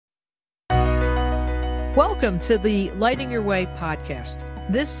Welcome to the Lighting Your Way podcast.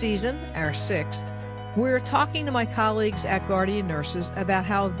 This season, our sixth, we're talking to my colleagues at Guardian Nurses about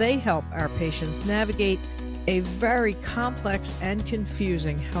how they help our patients navigate a very complex and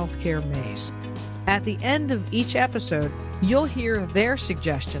confusing healthcare maze. At the end of each episode, you'll hear their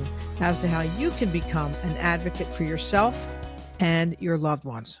suggestion as to how you can become an advocate for yourself and your loved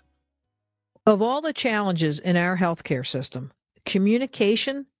ones. Of all the challenges in our healthcare system,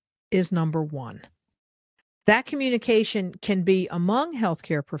 communication is number one. That communication can be among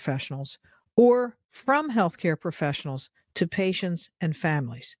healthcare professionals or from healthcare professionals to patients and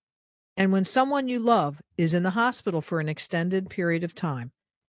families. And when someone you love is in the hospital for an extended period of time,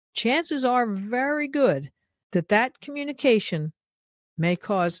 chances are very good that that communication may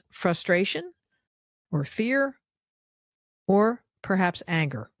cause frustration or fear or perhaps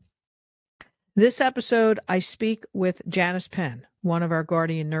anger. This episode, I speak with Janice Penn, one of our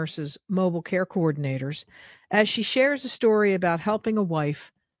Guardian Nurses mobile care coordinators, as she shares a story about helping a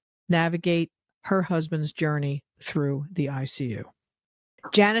wife navigate her husband's journey through the ICU.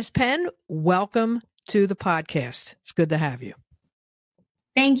 Janice Penn, welcome to the podcast. It's good to have you.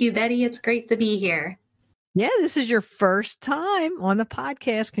 Thank you, Betty. It's great to be here. Yeah, this is your first time on the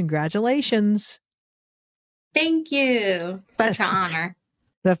podcast. Congratulations. Thank you. Such an honor.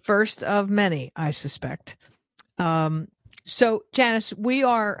 The first of many, I suspect. So, Janice, we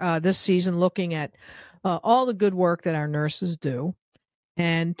are this season looking at all the good work that our nurses do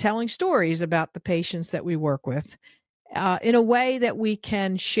and telling stories about the patients that we work with in a way that we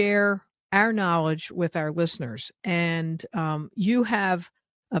can share our knowledge with our listeners. And you have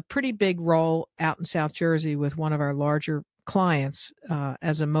a pretty big role out in South Jersey with one of our larger clients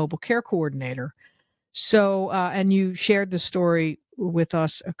as a mobile care coordinator. So, and you shared the story with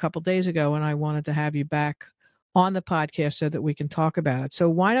us a couple days ago, and I wanted to have you back on the podcast so that we can talk about it. So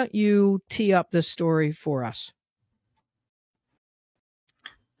why don't you tee up this story for us?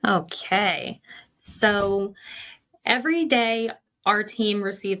 Okay. So every day our team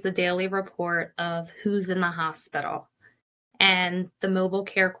receives a daily report of who's in the hospital, and the mobile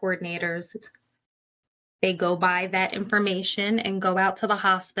care coordinators, they go by that information and go out to the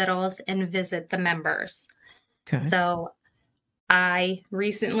hospitals and visit the members. Okay. So I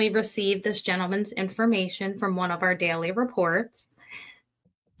recently received this gentleman's information from one of our daily reports.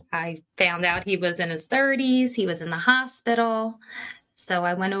 I found out he was in his 30s. He was in the hospital. So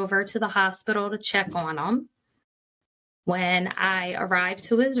I went over to the hospital to check on him. When I arrived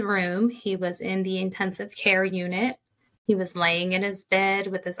to his room, he was in the intensive care unit. He was laying in his bed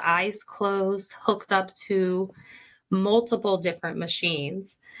with his eyes closed, hooked up to multiple different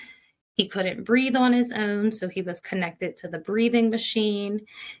machines. He couldn't breathe on his own, so he was connected to the breathing machine.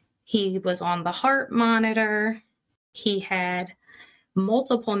 He was on the heart monitor. He had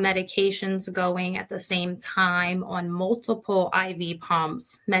multiple medications going at the same time on multiple IV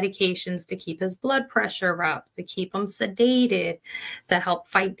pumps, medications to keep his blood pressure up, to keep him sedated, to help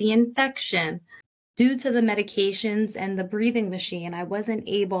fight the infection. Due to the medications and the breathing machine, I wasn't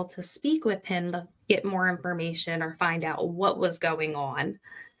able to speak with him to get more information or find out what was going on.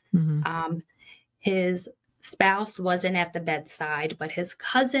 Mm-hmm. His spouse wasn't at the bedside, but his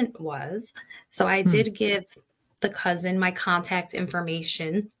cousin was. So I did give the cousin my contact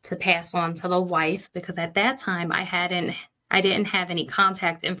information to pass on to the wife, because at that time I didn't have any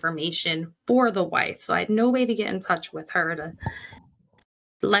contact information for the wife. So I had no way to get in touch with her to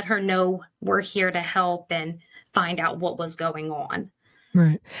let her know we're here to help and find out what was going on.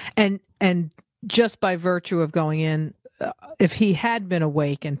 Right. And just by virtue of going in, if he had been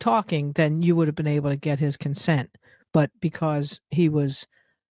awake and talking, then you would have been able to get his consent. But because he was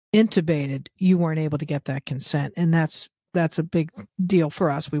intubated, you weren't able to get that consent. And that's a big deal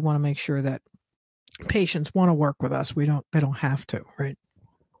for us. We want to make sure that patients want to work with us. They don't have to, right?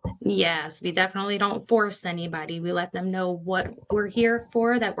 Yes, we definitely don't force anybody. We let them know what we're here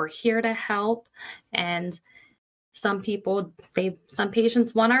for, that we're here to help. And some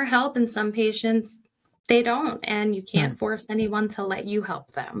patients want our help and some patients, they don't. And you can't force anyone to let you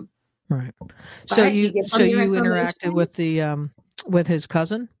help them. Right. So you interacted with his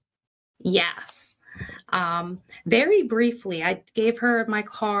cousin? Yes. Very briefly, I gave her my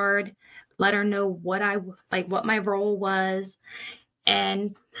card, let her know what my role was.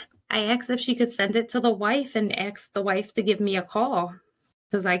 And I asked if she could send it to the wife and ask the wife to give me a call,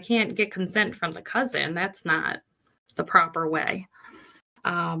 because I can't get consent from the cousin. That's not the proper way.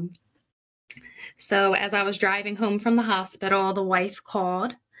 So as I was driving home from the hospital, the wife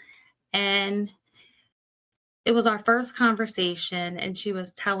called, and it was our first conversation. And she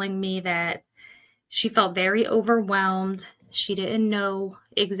was telling me that she felt very overwhelmed. She didn't know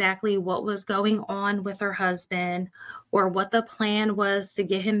exactly what was going on with her husband or what the plan was to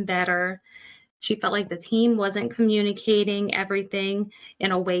get him better. She felt like the team wasn't communicating everything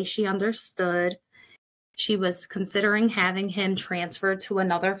in a way she understood. She was considering having him transferred to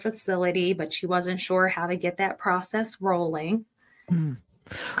another facility, but she wasn't sure how to get that process rolling. Mm.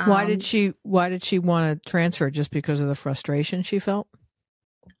 Why did she want to transfer? Just because of the frustration she felt?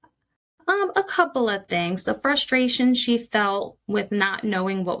 A couple of things. The frustration she felt with not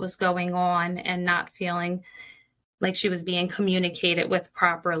knowing what was going on and not feeling like she was being communicated with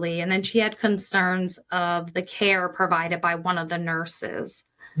properly. And then she had concerns of the care provided by one of the nurses.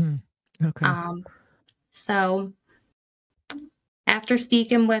 Okay. So after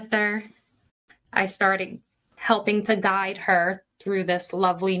speaking with her, I started helping to guide her through this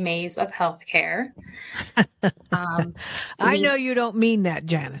lovely maze of healthcare. I know you don't mean that,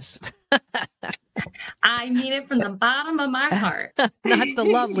 Janice. I mean it from the bottom of my heart. Not the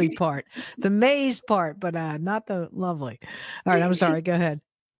lovely part, the maze part, but not the lovely. All right, I'm sorry. Go ahead.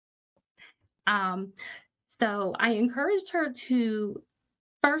 So I encouraged her to,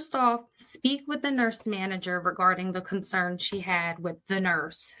 first off, speak with the nurse manager regarding the concerns she had with the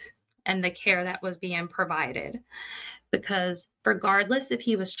nurse and the care that was being provided. Because regardless if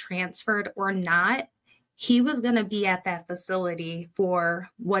he was transferred or not, he was going to be at that facility for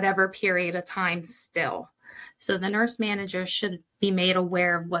whatever period of time still. So the nurse manager should be made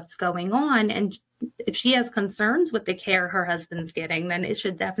aware of what's going on. And if she has concerns with the care her husband's getting, then it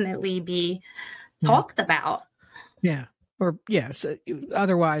should definitely be talked about. Yeah. Or yes.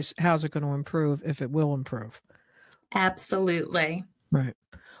 Otherwise, how's it going to improve if it will improve? Absolutely. Right.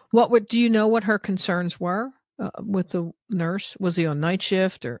 Do you know what her concerns were with the nurse? Was he on night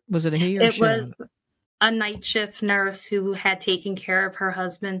shift, or was it a he or it she? Was a night shift nurse who had taken care of her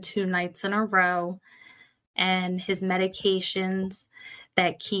husband 2 nights in a row, and his medications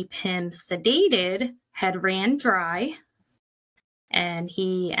that keep him sedated had ran dry, and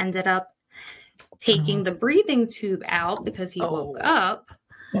he ended up taking the breathing tube out because he woke up,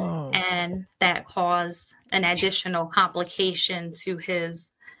 and that caused an additional complication to his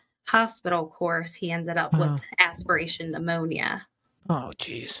hospital course. He ended up with aspiration pneumonia. Oh,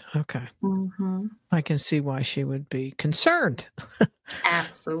 geez. Okay. Mm-hmm. I can see why she would be concerned.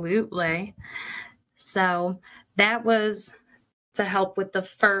 Absolutely. So that was to help with the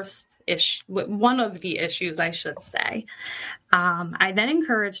first issue, one of the issues, I should say. I then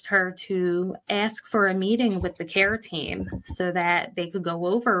encouraged her to ask for a meeting with the care team so that they could go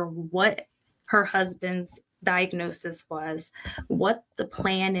over what her husband's diagnosis was, what the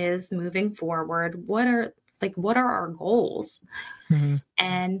plan is moving forward, what are our goals. Mm-hmm.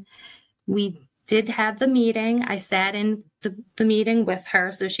 And we did have the meeting. I sat in the meeting with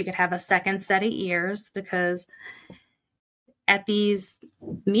her so she could have a second set of ears, because at these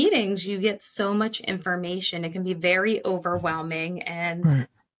meetings, you get so much information. It can be very overwhelming, and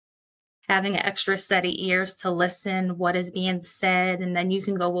having an extra set of ears to listen what is being said, and then you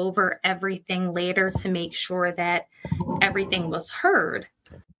can go over everything later to make sure that everything was heard.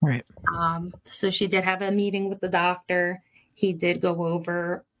 Right. So she did have a meeting with the doctor. He did go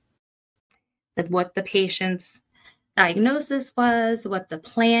over what the patient's diagnosis was, what the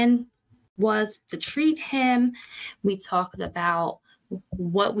plan was to treat him. We talked about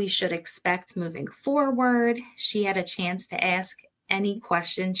what we should expect moving forward. She had a chance to ask any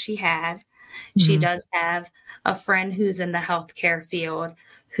questions she had. Mm-hmm. She does have a friend who's in the healthcare field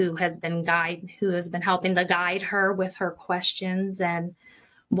who has been helping to guide her with her questions and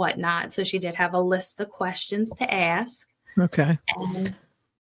whatnot. So she did have a list of questions to ask. Okay.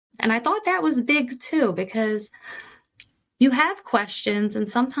 And I thought that was big too, because you have questions and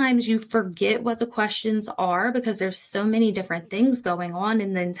sometimes you forget what the questions are because there's so many different things going on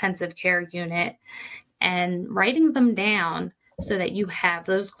in the intensive care unit, and writing them down so that you have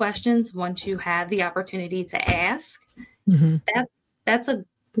those questions once you have the opportunity to ask. Mm-hmm.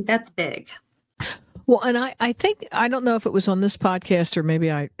 That's big. Well, and I think, I don't know if it was on this podcast or maybe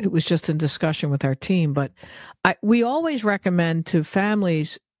it was just in discussion with our team, but we always recommend to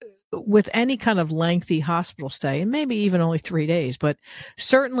families with any kind of lengthy hospital stay, and maybe even only 3 days, but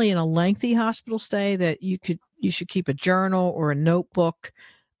certainly in a lengthy hospital stay, that you should keep a journal or a notebook,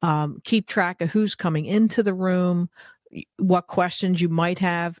 keep track of who's coming into the room, what questions you might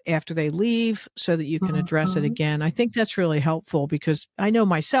have after they leave so that you can address it again. I think that's really helpful, because I know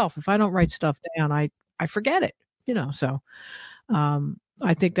myself, if I don't write stuff down, I forget it, so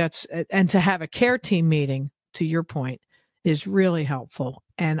I think and to have a care team meeting, to your point, is really helpful.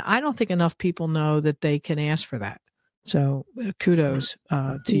 And I don't think enough people know that they can ask for that. So kudos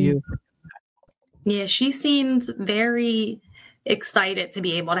to you. Yeah, she seems very excited to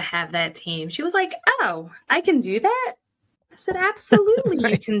be able to have that team. She was like, "Oh, I can do that?" I said, "Absolutely, you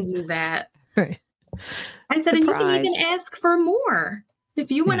Right. can do that." Right. I said, "And you can even Surprise. ask for more. If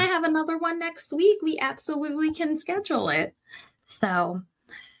you want Yeah. to have another one next week, we absolutely can schedule it." So,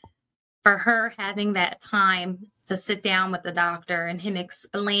 for her having that time to sit down with the doctor and him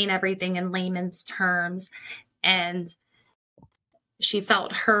explain everything in layman's terms, and she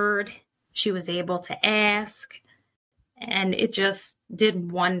felt heard, she was able to ask, and it just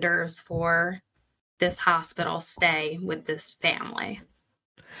did wonders for this hospital stay with this family.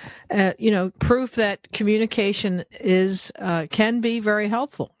 Proof that communication is can be very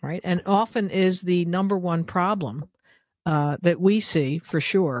helpful, right? And often is the number one problem that we see for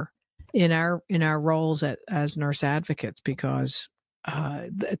sure in our roles as nurse advocates, because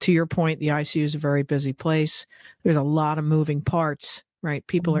to your point, the ICU is a very busy place. There's a lot of moving parts, right?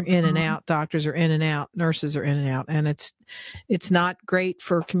 People are in and Mhm. out, doctors are in and out, nurses are in and out, and it's not great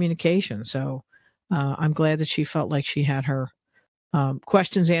for communication. So I'm glad that she felt like she had her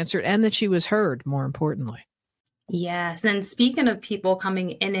questions answered and that she was heard, more importantly. Yes, and speaking of people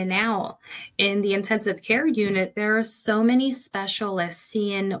coming in and out, in the intensive care unit, there are so many specialists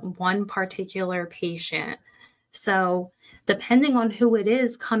seeing one particular patient. So, depending on who it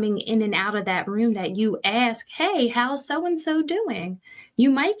is coming in and out of that room that you ask, "Hey, how's so and so doing?" You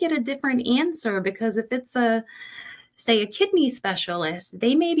might get a different answer because if it's say a kidney specialist,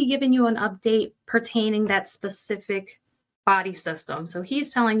 they may be giving you an update pertaining that specific body system. So he's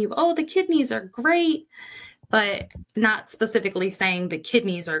telling you, "Oh, the kidneys are great," but not specifically saying the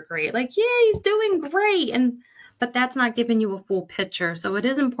kidneys are great. Like, yeah, he's doing great. But that's not giving you a full picture. So it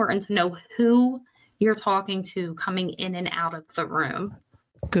is important to know who you're talking to coming in and out of the room.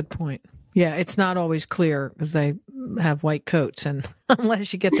 Good point. Yeah, it's not always clear because they have white coats, and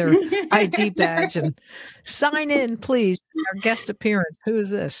unless you get their ID badge and sign in, please, our guest appearance. Who is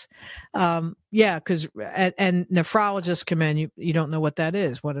this? Yeah, because and nephrologists come in, you don't know what that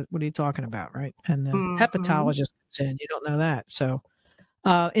is. What are you talking about, right? And the Mhm. hepatologist comes in, you don't know that. So,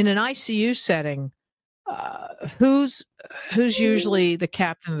 in an ICU setting, who's usually the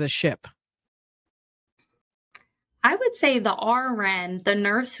captain of the ship? I would say the RN, the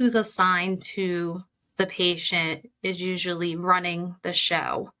nurse who's assigned to the patient, is usually running the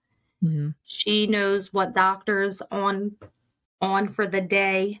show. Mhm. She knows what doctors on for the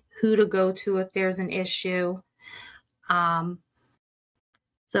day, who to go to if there's an issue. Um,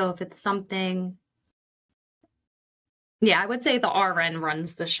 so if it's something, yeah, I would say the RN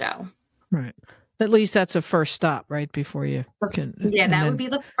runs the show. Right. At least that's a first stop, right? Before you can, Yeah, and that would then be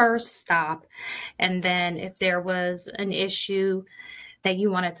the first stop. And then if there was an issue that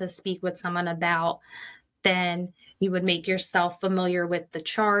you wanted to speak with someone about, then you would make yourself familiar with the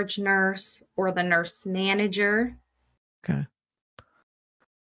charge nurse or the nurse manager. okay.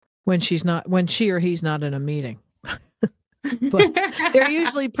 When she or he's not in a meeting. But they're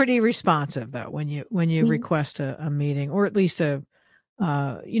usually pretty responsive though when you request a meeting, or at least a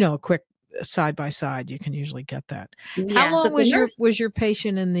quick side by side, you can usually get that. How Yes, long if the nurse. was your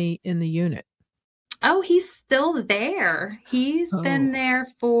patient in the unit? Oh, he's still there. He's been Oh, there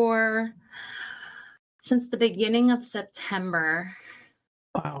for since the beginning of September.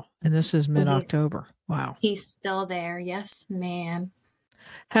 wow. And this is And mid-October. Wow. he's still there. Yes, ma'am.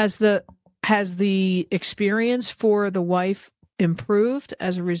 Has the experience for the wife improved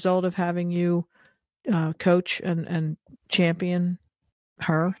as a result of having you coach and champion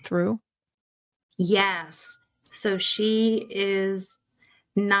her through? Yes. So she is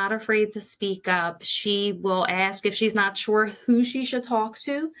not afraid to speak up. She will ask if she's not sure who she should talk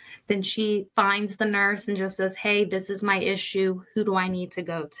to. Then she finds the nurse and just says, "Hey, this is my issue. Who do I need to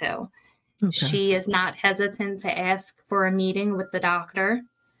go to?" Okay. She is not hesitant to ask for a meeting with the doctor.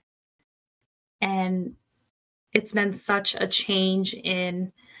 And it's been such a change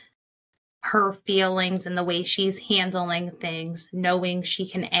in her feelings and the way she's handling things, knowing she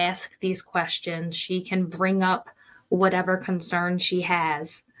can ask these questions, she can bring up whatever concern she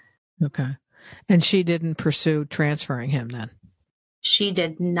has. Okay. And she didn't pursue transferring him then? She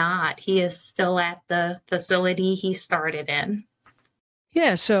did not. He is still at the facility he started in.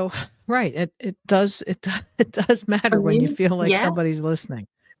 Yeah, so right, it does matter when you feel like Yeah, somebody's listening,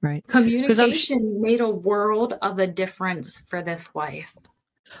 right? Because communication made a world of a difference for this wife.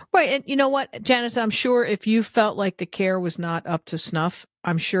 right, and you know what, Janice, I'm sure if you felt like the care was not up to snuff,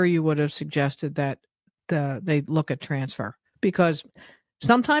 I'm sure you would have suggested that they look at transfer, because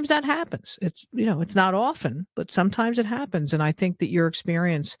sometimes that happens. It's not often, but sometimes it happens, and I think that your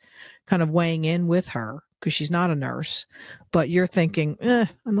experience kind of weighing in with her because she's not a nurse, but you're thinking, I'm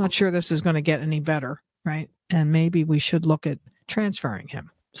not sure this is going to get any better, right? And maybe we should look at transferring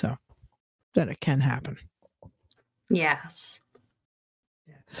him so that it can happen. Yes.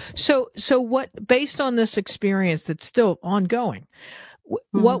 So what, based on this experience that's still ongoing,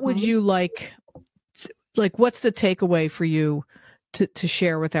 what would you like, what's the takeaway for you to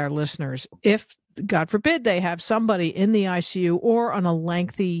share with our listeners if, God forbid, they have somebody in the ICU or on a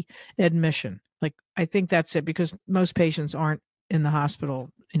lengthy admission? Like, I think that's it, because most patients aren't in the hospital,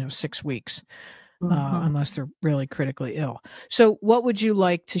 6 weeks, unless they're really critically ill. So what would you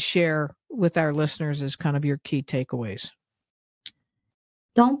like to share with our listeners as kind of your key takeaways?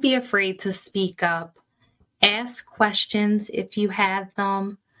 Don't be afraid to speak up. Ask questions if you have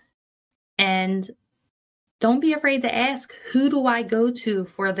them. And don't be afraid to ask, who do I go to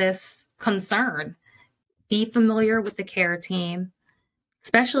for this concern? Be familiar with the care team,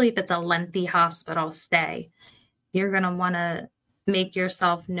 especially if it's a lengthy hospital stay. You're going to want to make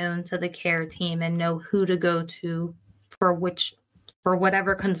yourself known to the care team and know who to go to for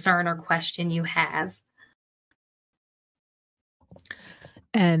whatever concern or question you have.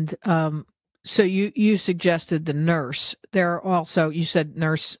 And so you suggested the nurse. There are also, you said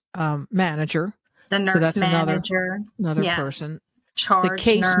nurse manager. The nurse, so that's manager. Another person. Charge the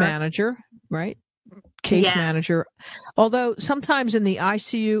case nurse. Manager, right? Case manager. Although sometimes in an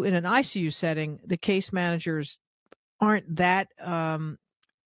ICU setting, the case managers aren't that, I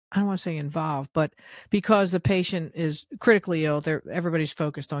don't want to say involved, but because the patient is critically ill, everybody's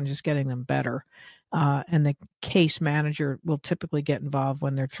focused on just getting them better. And the case manager will typically get involved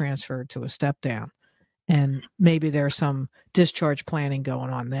when they're transferred to a step down. And maybe there's some discharge planning going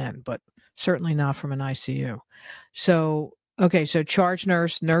on then, but certainly not from an ICU. So, okay, so charge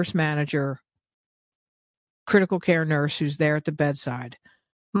nurse, nurse manager, critical care nurse who's there at the bedside.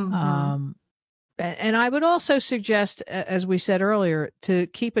 And I would also suggest, as we said earlier, to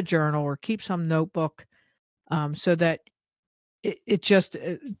keep a journal or keep some notebook so that it just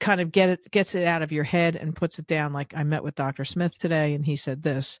kind of gets it out of your head and puts it down. Like, I met with Dr. Smith today and he said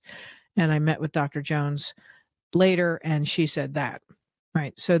this, and I met with Dr. Jones later and she said that,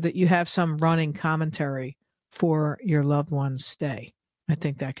 right? So that you have some running commentary for your loved one's stay. I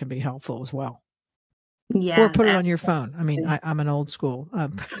think that can be helpful as well. Yes, or put it on your phone. I mean, I'm an old school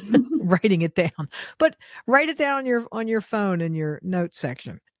writing it down, but write it down on your phone in your notes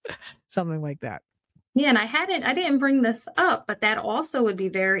section, something like that. Yeah, and I didn't bring this up, but that also would be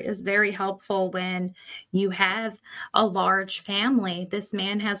very helpful when you have a large family. This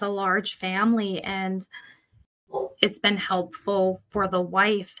man has a large family, and it's been helpful for the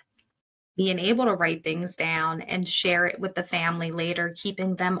wife being able to write things down and share it with the family later,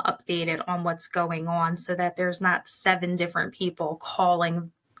 keeping them updated on what's going on so that there's not 7 different people calling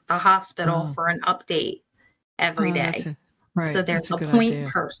the hospital for an update every day. Right. So there's a point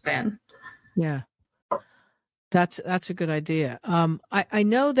person. Yeah. That's a good idea. I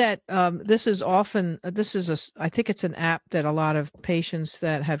know that this is I think it's an app that a lot of patients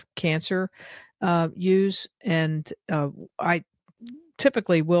that have cancer use, and I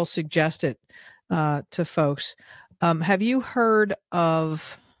typically will suggest it to folks. Have you heard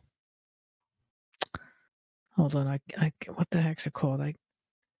of? Hold on, I what the heck's it called?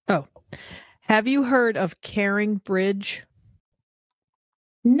 Have you heard of CaringBridge?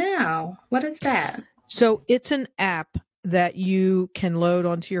 No, what is that? So it's an app that you can load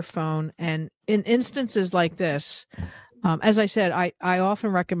onto your phone, and in instances like this, as I said, I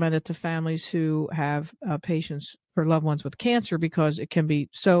often recommend it to families who have patients or loved ones with cancer, because it can be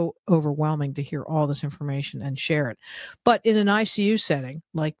so overwhelming to hear all this information and share it. But in an ICU setting,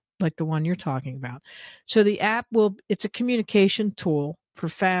 like the one you're talking about, so the app it's a communication tool for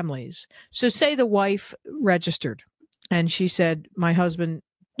families. So say the wife registered and she said, my husband,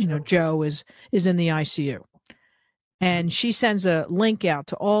 Joe is in the ICU, and she sends a link out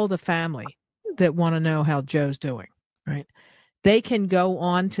to all the family that want to know how Joe's doing, right? They can go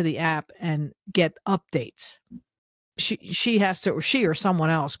on to the app and get updates. She has to, or she or someone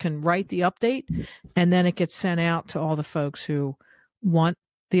else can write the update, and then it gets sent out to all the folks who want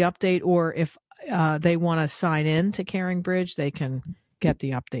the update, or if they want to sign in to CaringBridge, they can get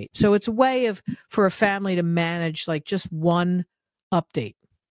the update. So it's a way for a family to manage like just one update.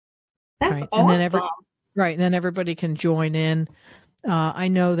 That's right? awesome. And then everybody can join in. I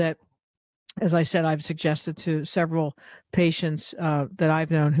know that, as I said, I've suggested to several patients that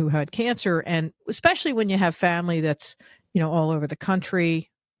I've known who had cancer, and especially when you have family that's, all over the country,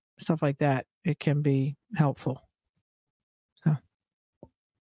 stuff like that, it can be helpful. So,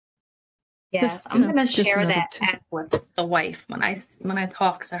 Yes, I'm going to share that app with the wife when I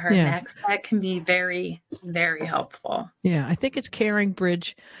talk to her next. That can be very, very helpful. Yeah, I think it's Caring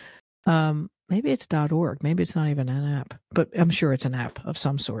Bridge. Maybe it's .org. Maybe it's not even an app, but I'm sure it's an app of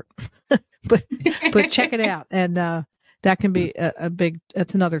some sort. but check it out, and that can be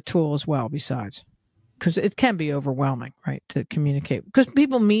that's another tool as well. Besides, because it can be overwhelming, right, to communicate. Because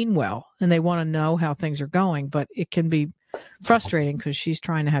people mean well and they want to know how things are going, but it can be frustrating because she's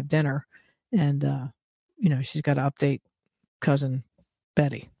trying to have dinner, and she's got to update cousin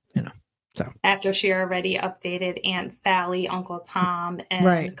Betty. So after she already updated Aunt Sally, Uncle Tom,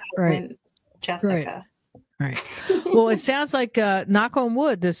 and cousin Jessica. Right. Well, it sounds like knock on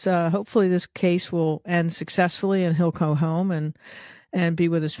wood. This hopefully this case will end successfully, and he'll go home and be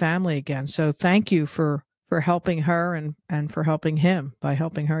with his family again. So thank you for helping her and for helping him. By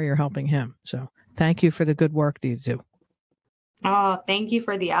helping her, you're helping him. So thank you for the good work that you do. Oh, thank you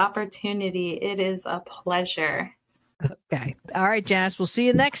for the opportunity. It is a pleasure. Okay. All right, Janice. We'll see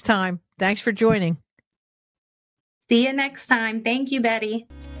you next time. Thanks for joining. See you next time. Thank you, Betty.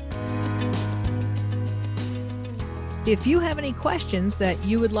 If you have any questions that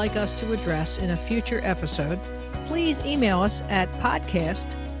you would like us to address in a future episode, please email us at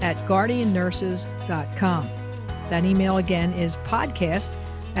podcast@guardiannurses.com. That email again is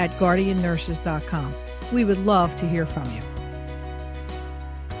podcast@guardiannurses.com. We would love to hear from you.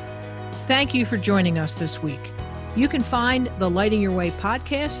 Thank you for joining us this week. You can find the Lighting Your Way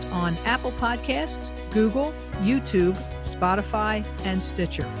podcast on Apple Podcasts, Google, YouTube, Spotify, and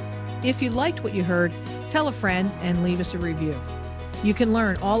Stitcher. If you liked what you heard, tell a friend and leave us a review. You can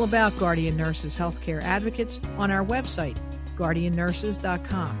learn all about Guardian Nurses Healthcare Advocates on our website,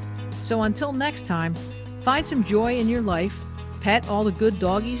 guardiannurses.com. So until next time, find some joy in your life, pet all the good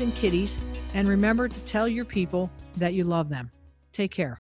doggies and kitties, and remember to tell your people that you love them. Take care.